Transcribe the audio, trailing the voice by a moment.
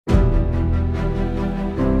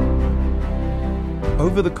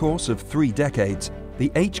Over the course of 3 decades, the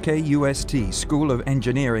HKUST School of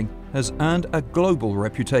Engineering has earned a global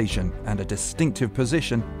reputation and a distinctive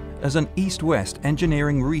position as an East-West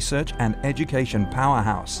engineering research and education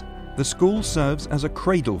powerhouse. The school serves as a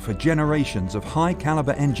cradle for generations of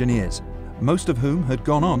high-caliber engineers, most of whom had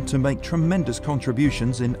gone on to make tremendous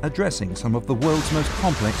contributions in addressing some of the world's most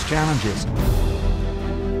complex challenges.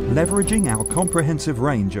 Leveraging our comprehensive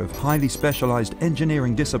range of highly specialized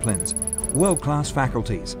engineering disciplines, world-class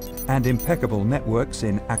faculties, and impeccable networks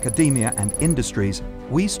in academia and industries,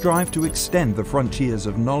 we strive to extend the frontiers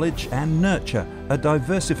of knowledge and nurture a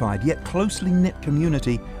diversified yet closely knit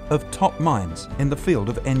community of top minds in the field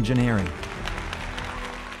of engineering.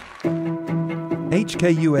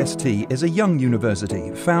 HKUST is a young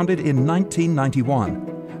university founded in 1991.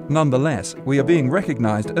 Nonetheless, we are being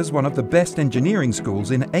recognized as one of the best engineering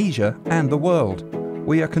schools in Asia and the world.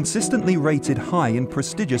 We are consistently rated high in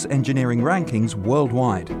prestigious engineering rankings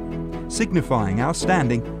worldwide, signifying our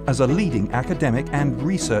standing as a leading academic and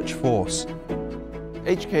research force.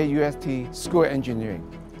 HKUST School of Engineering,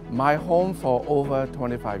 my home for over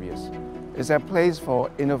 25 years, is a place for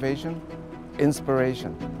innovation,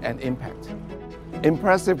 inspiration, and impact.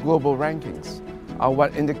 Impressive global rankings are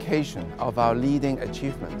one indication of our leading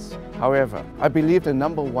achievements. However, I believe the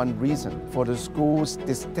 #1 reason for the school's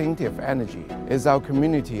distinctive energy is our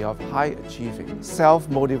community of high-achieving,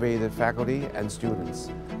 self-motivated faculty and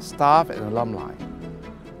students, staff and alumni.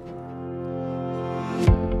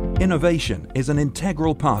 Innovation is an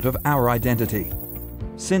integral part of our identity.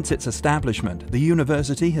 Since its establishment, the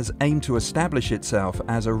university has aimed to establish itself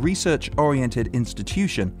as a research-oriented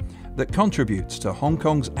institution that contributes to Hong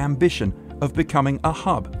Kong's ambition of becoming a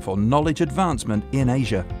hub for knowledge advancement in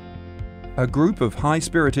Asia. A group of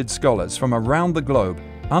high-spirited scholars from around the globe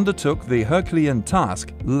undertook the Herculean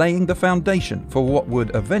task, laying the foundation for what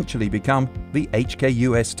would eventually become the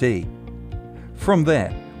HKUST. From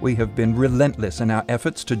there, we have been relentless in our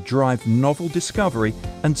efforts to drive novel discovery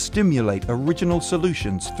and stimulate original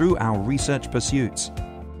solutions through our research pursuits.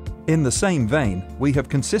 In the same vein, we have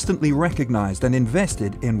consistently recognized and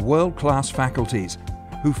invested in world-class faculties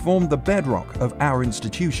who form the bedrock of our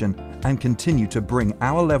institution and continue to bring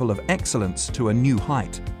our level of excellence to a new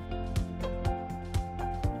height.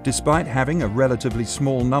 Despite having a relatively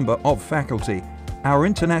small number of faculty, our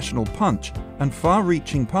international punch and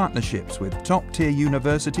far-reaching partnerships with top-tier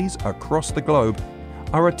universities across the globe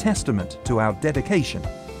are a testament to our dedication,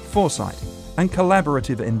 foresight, and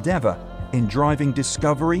collaborative endeavor in driving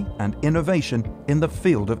discovery and innovation in the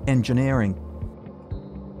field of engineering.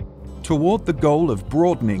 Toward the goal of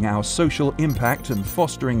broadening our social impact and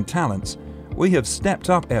fostering talents, we have stepped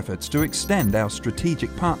up efforts to extend our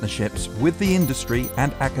strategic partnerships with the industry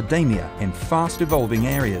and academia in fast-evolving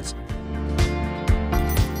areas,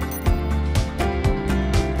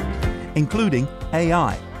 including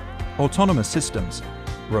AI, autonomous systems,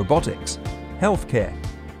 robotics, healthcare,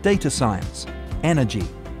 data science, energy,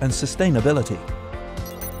 and sustainability.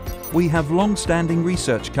 We have long-standing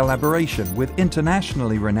research collaboration with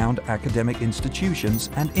internationally renowned academic institutions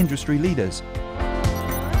and industry leaders.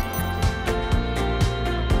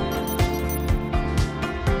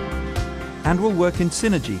 And will work in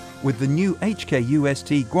synergy with the new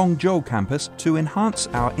HKUST Guangzhou campus to enhance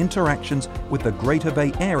our interactions with the Greater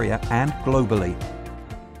Bay Area and globally.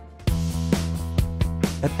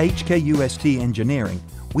 At HKUST Engineering,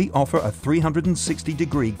 we offer a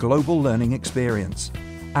 360-degree global learning experience.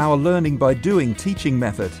 Our learning by doing teaching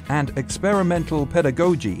method and experimental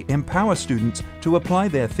pedagogy empower students to apply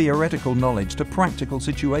their theoretical knowledge to practical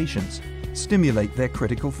situations, stimulate their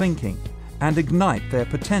critical thinking, and ignite their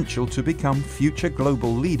potential to become future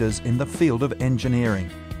global leaders in the field of engineering.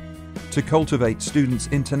 To cultivate students'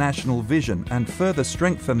 international vision and further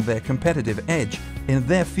strengthen their competitive edge in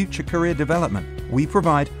their future career development, we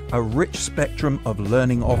provide a rich spectrum of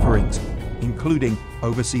learning offerings, including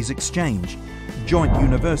overseas exchange, joint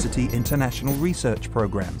university international research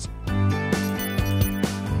programs,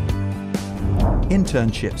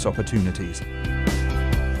 internships opportunities,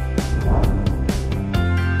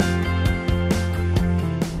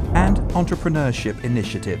 and entrepreneurship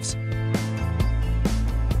initiatives.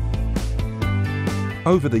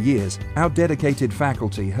 Over the years, our dedicated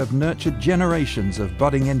faculty have nurtured generations of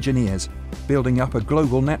budding engineers, building up a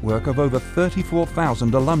global network of over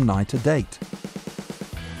 34,000 alumni to date.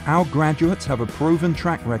 Our graduates have a proven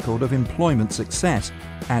track record of employment success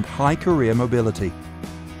and high career mobility.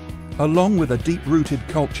 Along with a deep-rooted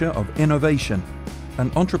culture of innovation, an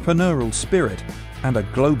entrepreneurial spirit, and a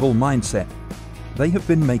global mindset, they have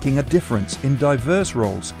been making a difference in diverse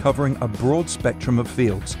roles covering a broad spectrum of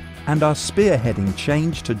fields, and are spearheading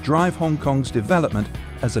change to drive Hong Kong's development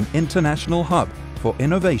as an international hub for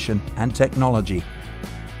innovation and technology.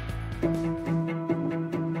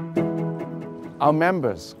 Our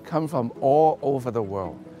members come from all over the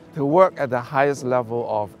world to work at the highest level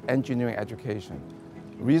of engineering education,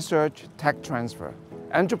 research, tech transfer,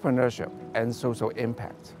 entrepreneurship, and social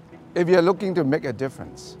impact. If you're looking to make a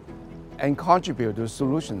difference and contribute to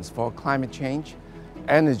solutions for climate change,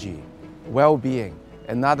 energy, well-being,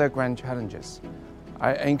 and other grand challenges,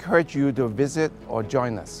 I encourage you to visit or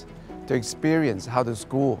join us to experience how the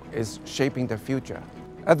school is shaping the future.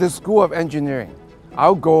 At the School of Engineering,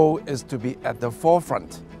 our goal is to be at the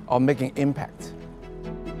forefront of making impact